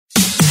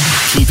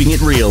Keeping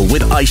it real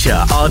with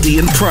Aisha, Ardy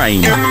and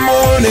Prane. Good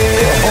morning.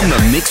 On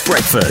the Mixed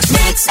Breakfast.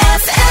 Mix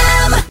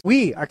FM.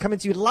 We are coming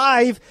to you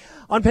live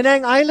on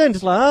Penang Island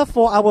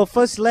for our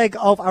first leg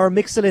of our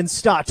MIXHelin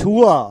Star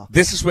tour.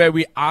 This is where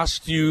we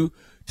asked you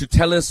to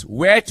tell us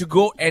where to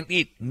go and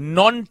eat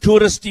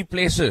non-touristy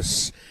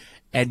places.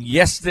 And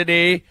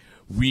yesterday,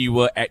 we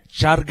were at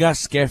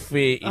Cargas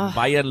Cafe in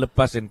Bayan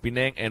Lepas in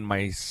Penang, and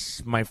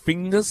my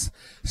fingers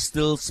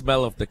still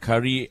smell of the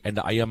curry and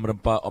the ayam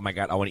rempah. Oh my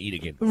God, I want to eat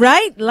again.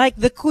 Right? Like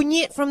the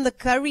kunyit from the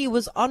curry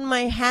was on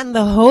my hand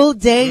the whole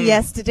day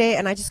yesterday,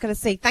 and I just gotta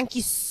say thank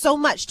you so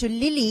much to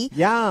Lili,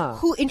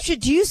 who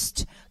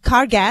introduced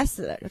Cargas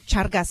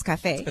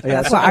Cafe.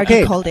 That's what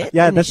Ardy called it.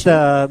 Yeah, that's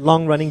the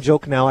long-running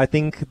joke now. I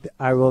think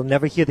I will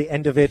never hear the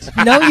end of it.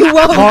 No, you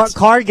won't.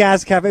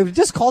 Cargas Cafe.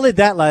 Just call it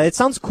that. It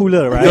sounds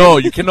cooler, right? No,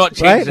 you cannot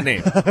change the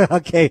name.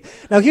 Okay.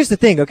 Now, here's the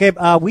thing, okay?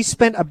 We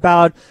spent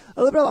about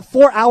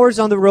 4 hours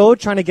on the road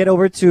trying to get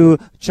over to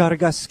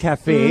Cargas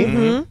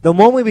Cafe. The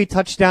moment we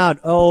touched down,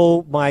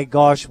 oh my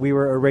gosh, we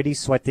were already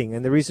sweating.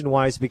 And the reason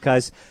why is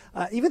because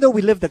even though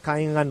we lived the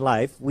Kayangan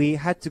life, we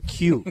had to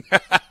queue.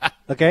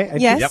 Okay?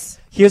 And yes.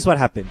 Here's what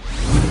happened.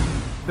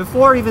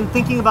 Before even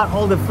thinking about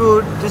all the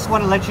food, just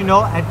want to let you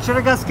know, at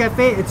Cargas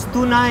Cafe, it's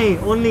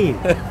tunai only.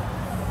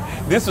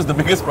 This was the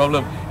biggest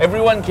problem.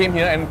 Everyone came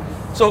here, and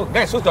so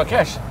guys, who's got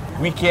cash?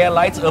 We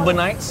KLites,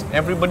 urbanites,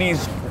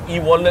 everybody's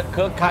e-wallet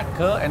card,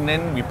 and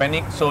then we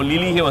panicked. So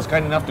Lili here was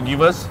kind enough to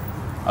give us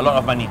a lot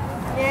of money.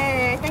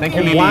 Yay, Thank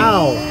you, Lili.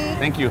 Wow.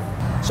 Thank you.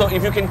 So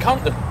if you can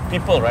count the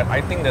people, right,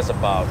 I think there's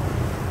about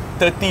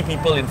 30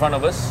 people in front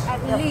of us.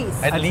 At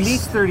At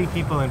least 30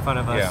 people in front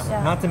of us.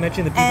 Yeah. Not to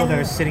mention the people And that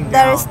are sitting down.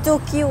 there is 2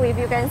 queue, if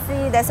you can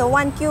see. There's a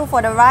 1 queue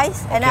for the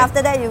rice, and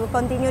after that you will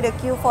continue the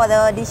queue for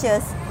the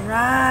dishes.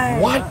 Right.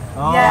 What?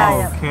 Oh,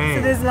 Yeah. okay.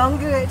 So there's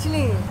longer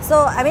actually.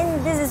 So I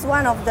mean, this is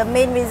one of the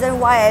main reason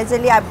why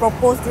I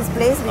proposed this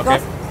place,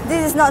 because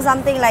this is not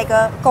something like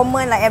a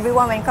common, like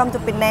everyone when come to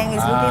Penang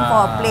is looking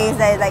for a place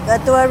that is like a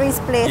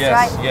tourist place, Yes,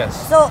 right?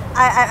 yes. So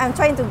I'm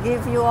trying to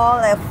give you all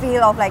a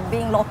feel of like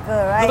being local,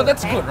 right? No, but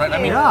that's good, right? I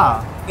mean,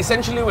 Yeah.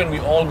 essentially when we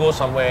all go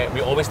somewhere,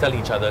 we always tell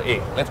each other, hey,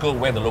 let's go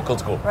where the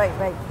locals go. Right.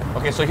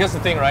 Okay, so here's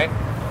the thing, right?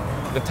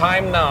 The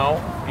time now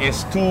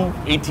is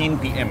 2:18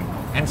 p.m.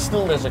 and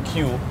still there's a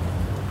queue.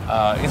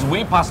 It's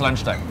way past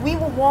lunchtime. We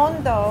were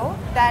warned though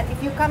that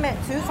if you come at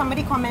 2,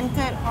 somebody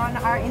commented on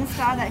our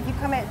Insta that if you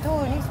come at 2,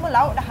 ni semua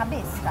lauk dah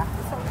habis dah.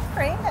 So we're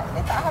praying that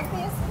they tak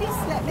habis. Please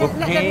let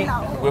them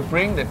know. We're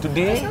praying that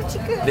today There's no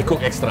chicken. they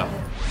cook extra.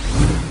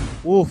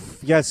 Oof,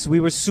 yes,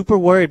 we were super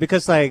worried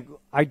because I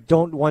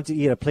don't want to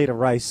eat a plate of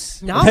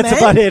rice. No, That's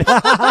man. about it.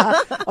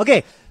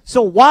 Okay,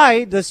 so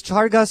why does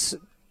Cargas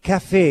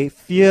Cafe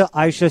fear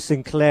Aisha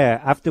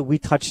Sinclair after we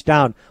touched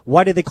down?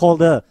 Why did they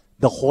call her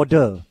the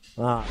hoarder?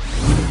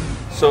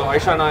 So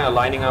Aisha and I are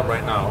lining up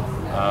right now.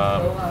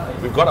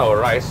 We've got our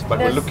rice, but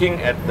we're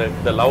looking at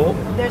the lauk.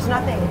 There's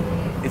nothing.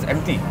 It's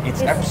empty. It's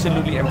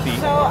absolutely empty.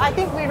 So I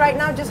think we right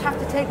now just have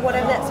to take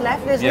whatever that's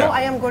left. There's no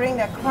ayam goreng,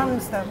 there are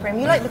crumbs though, Prem.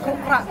 You like the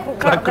kruk-krak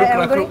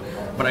ayam goreng?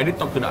 But I did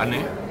talk to the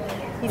ane.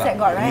 He said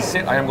got, right? He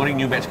said ayam goreng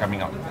new batch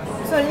coming out.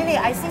 So Lili,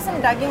 I see some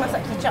daging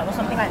masak kicap or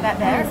something like that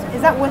there.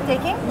 Is that worth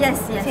taking?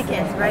 Yes, Take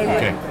it. very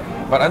Okay.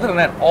 But other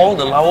than that, all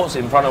the lauks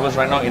in front of us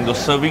right now in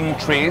those serving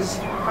trays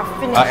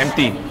are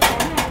empty.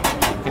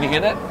 Can you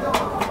hear that?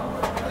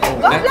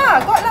 Got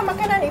lah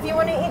makanan if you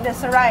want to eat the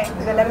serai,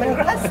 the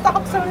lemongrass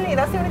stalks only.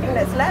 That's the only thing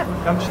that's left.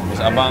 Miss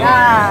Abang.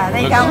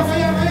 There you looks- come.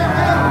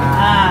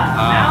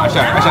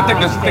 Aisha,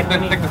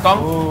 take the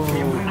tong. Oh,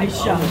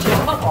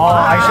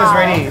 Aisha's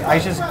ready.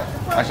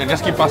 Aisha,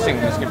 just keep passing.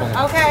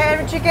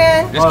 Okay,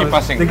 chicken. Just keep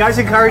passing. The guy's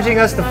encouraging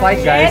us to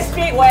fight, guys.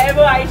 Speak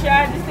whatever,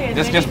 Aisha.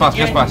 Just pass.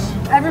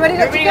 Everybody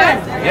got chicken.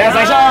 Yes,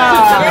 Aisha.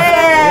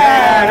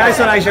 Yeah, nice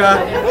one,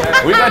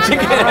 Aisha. We got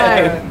chicken.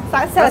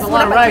 Success. That's a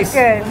lot of rice.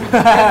 Chicken.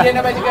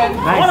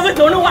 All of us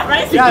don't know what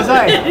rice is. Yeah,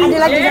 sorry. Ada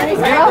lagi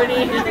jenis kau?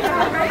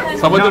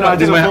 Someone No,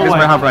 this is my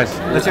half rice.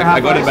 That's your half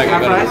I got it rice. back.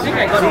 Half rice?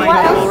 What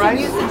else do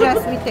you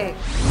suggest we take?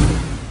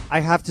 I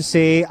have to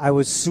say, I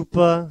was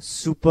super,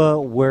 super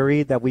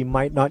worried that we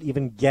might not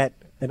even get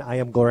an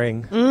ayam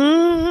goreng.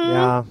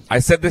 Yeah. I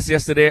said this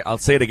yesterday. I'll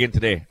say it again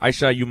today.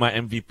 Aisha, you my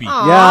MVP.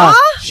 Yeah.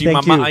 She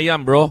Thank mama you.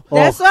 ayam, bro.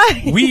 That's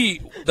right.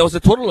 There was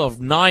a total of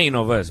 9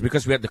 of us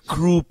because we had the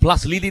crew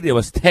plus Lili. There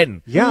was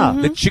 10. Yeah.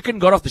 The chicken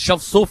got off the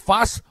shelf so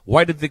fast.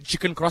 Why did the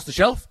chicken cross the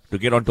shelf? To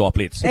get onto our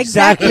plates.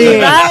 Exactly.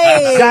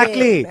 Right.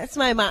 Exactly. That's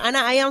my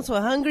anak ayams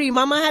were hungry.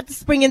 Mama had to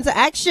spring into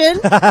action.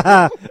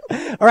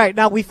 All right,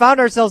 now we found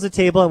ourselves a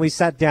table and we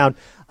sat down.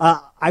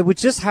 I would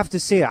just have to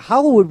say,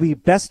 how would we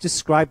best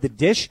describe the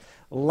dish?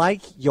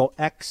 Like your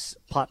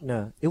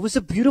ex-partner. It was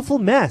a beautiful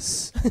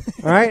mess.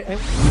 All right?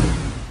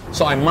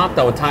 So I marked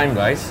our time,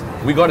 guys.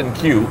 We got in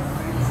queue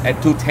at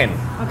 2:10.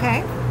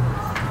 Okay.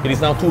 It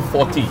is now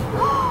 2:40.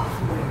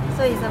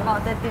 So it's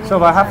about 30 minutes. So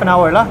about half an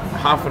hour lah.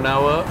 Half an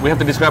hour. We have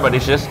to describe our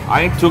dishes.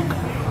 I took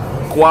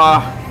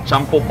kuah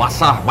campur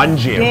basah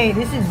banjir. Hey,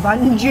 this is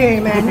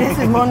banjir, man. This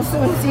is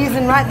monsoon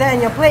season right there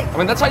in your plate. I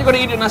mean, that's how you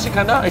gotta eat your Nasi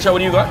Kandar. Aisha, what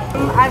do you got?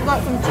 I've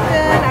got some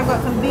chicken, I've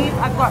got some beef,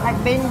 I've got like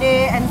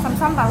bende and some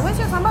sambal. Where's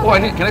your sambal? Oh,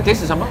 can I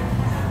taste the sambal?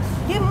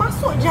 Dia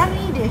masuk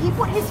jari dia. He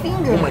put his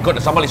finger. Oh my god,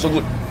 the sambal is so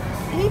good.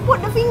 He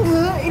put the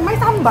finger in my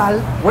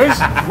sambal.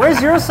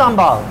 Where's your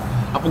sambal?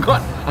 I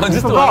forgot. I was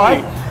just too forgot,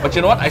 hungry. But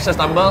you know what? Aisha's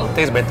sambal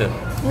tastes better.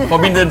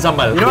 Forbidden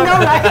sambal. You know,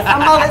 right?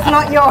 Sambal that's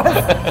not yours.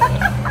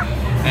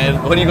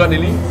 And what do you got,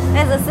 Lili?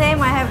 That's the same.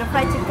 I have the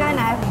fried chicken,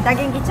 I have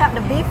daging kicap,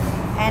 the beef,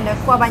 and the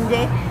kuah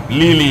banjir.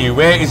 Lili,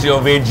 where is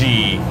your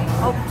veggie?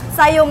 Oh,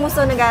 sayur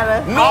musuh negara.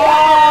 No!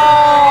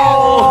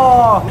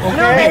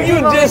 Okay.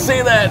 Did you just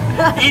say that?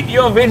 Eat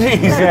your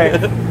veggies.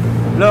 Okay.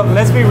 Look,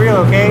 let's be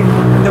real, okay?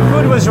 The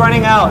food was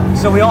running out,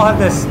 so we all have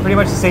this pretty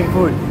much the same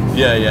food.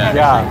 Yeah.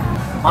 Yeah.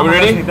 Are we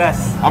ready?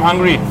 Best. I'm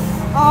hungry.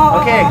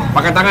 Okay.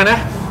 Pakai tangan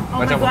eh? Oh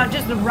my god,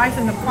 just the rice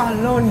and the kuah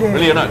alone there.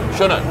 Really or not?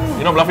 Sure not?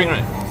 You're not bluffing,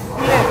 right?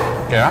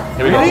 Yeah. Okay,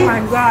 here we go. Oh my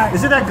god.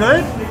 Is it that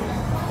good?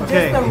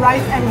 Just the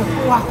rice and the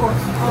kuah.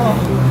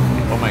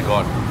 Oh my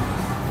god.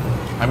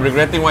 I'm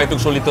regretting why I took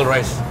so little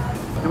rice.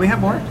 Do we have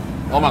more?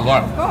 Oh my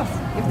god. Of course,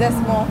 if there's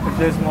more. If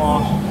there's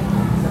more.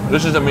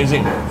 This is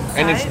amazing.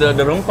 And it's the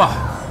rempah.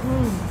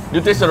 Do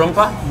you taste the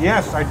rempah?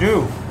 Yes, I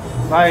do.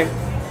 Like,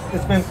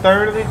 it's been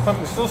thoroughly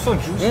cooked. It's still so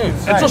juicy.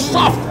 It's so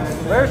soft.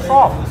 Very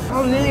soft.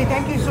 Oh Lili,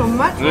 thank you so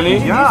much for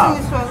Lili? introducing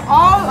this to us.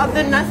 All of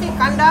the Nasi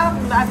Kandar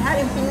that I've had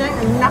in Penang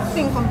and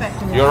nothing compared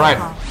to You're right.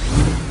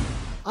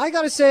 I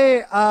gotta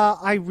say,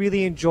 I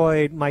really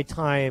enjoyed my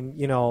time,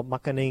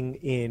 makaning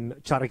in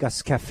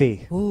Cargas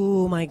Cafe.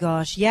 Oh my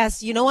gosh.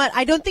 Yes. You know what?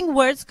 I don't think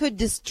words could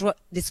destroy.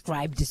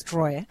 Destroyed.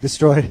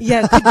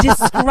 Yeah, could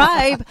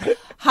describe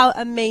how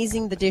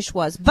amazing the dish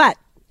was. But,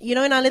 in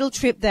our little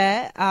trip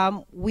there,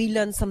 we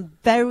learned some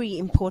very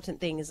important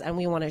things and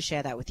we want to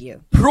share that with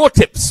you. Pro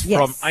tips Yes.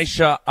 from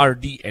Aisha,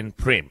 RD, and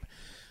Prem.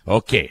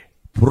 Okay,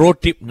 pro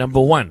tip number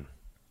 1.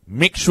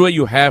 Make sure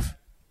you have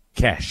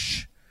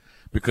cash.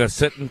 Because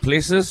certain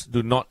places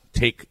do not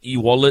take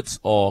e-wallets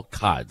or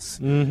cards.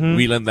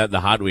 We learned that the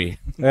hard way.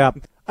 Yeah.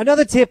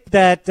 Another tip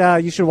that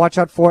you should watch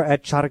out for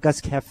at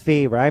Cargas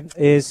Cafe, right,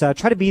 is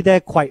try to be there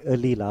quite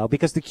early,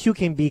 because the queue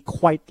can be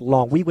quite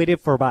long. We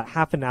waited for about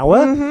half an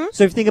hour.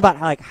 So if you think about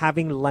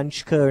having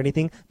lunch or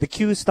anything, the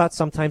queue starts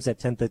sometimes at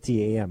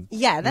 10:30 a.m.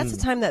 Yeah, that's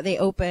the time that they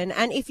open.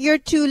 And if you're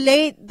too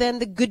late, then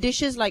the good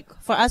dishes, like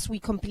for us, we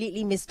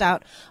completely missed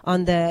out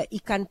on the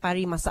ikan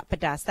pari masak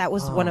pedas. That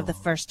was one of the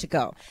first to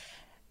go.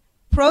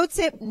 Pro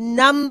tip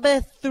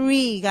number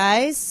 3,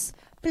 guys.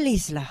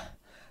 Please lah.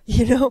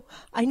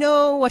 I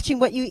know watching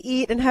what you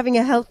eat and having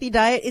a healthy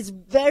diet is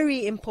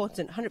very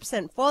important,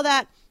 100% for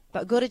that.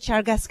 But go to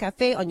Cargas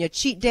Cafe on your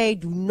cheat day.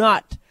 Do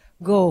not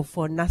go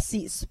for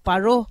nasi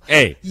separuh.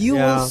 Hey. You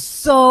will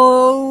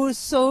so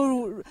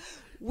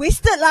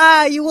wasted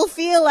lah. You will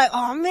feel like,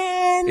 oh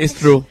man. It's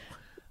true.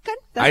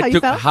 That's how I you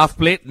took felt? half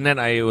plate and then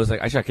I was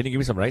like, Aisha, can you give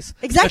me some rice?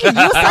 Exactly.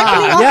 You're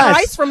cycling off Yes.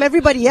 rice from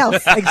everybody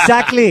else.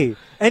 Exactly.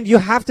 And you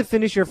have to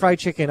finish your fried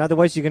chicken.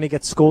 Otherwise, you're going to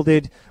get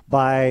scolded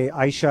by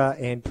Aisha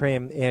and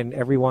Prem and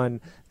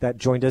everyone that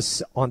joined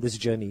us on this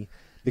journey.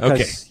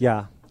 Because,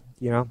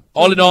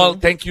 All in all,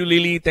 thank you,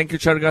 Lili. Thank you,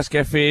 Cargas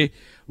Cafe.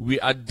 We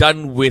are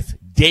done with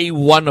day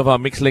 1 of our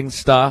MIXHelin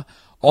Star.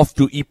 Off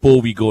to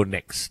Ipoh we go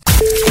next.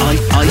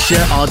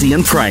 Aisha, RD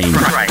and Prem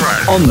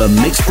on the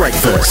Mixed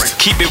Breakfast.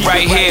 Keep it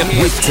right here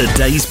with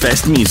today's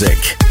best music.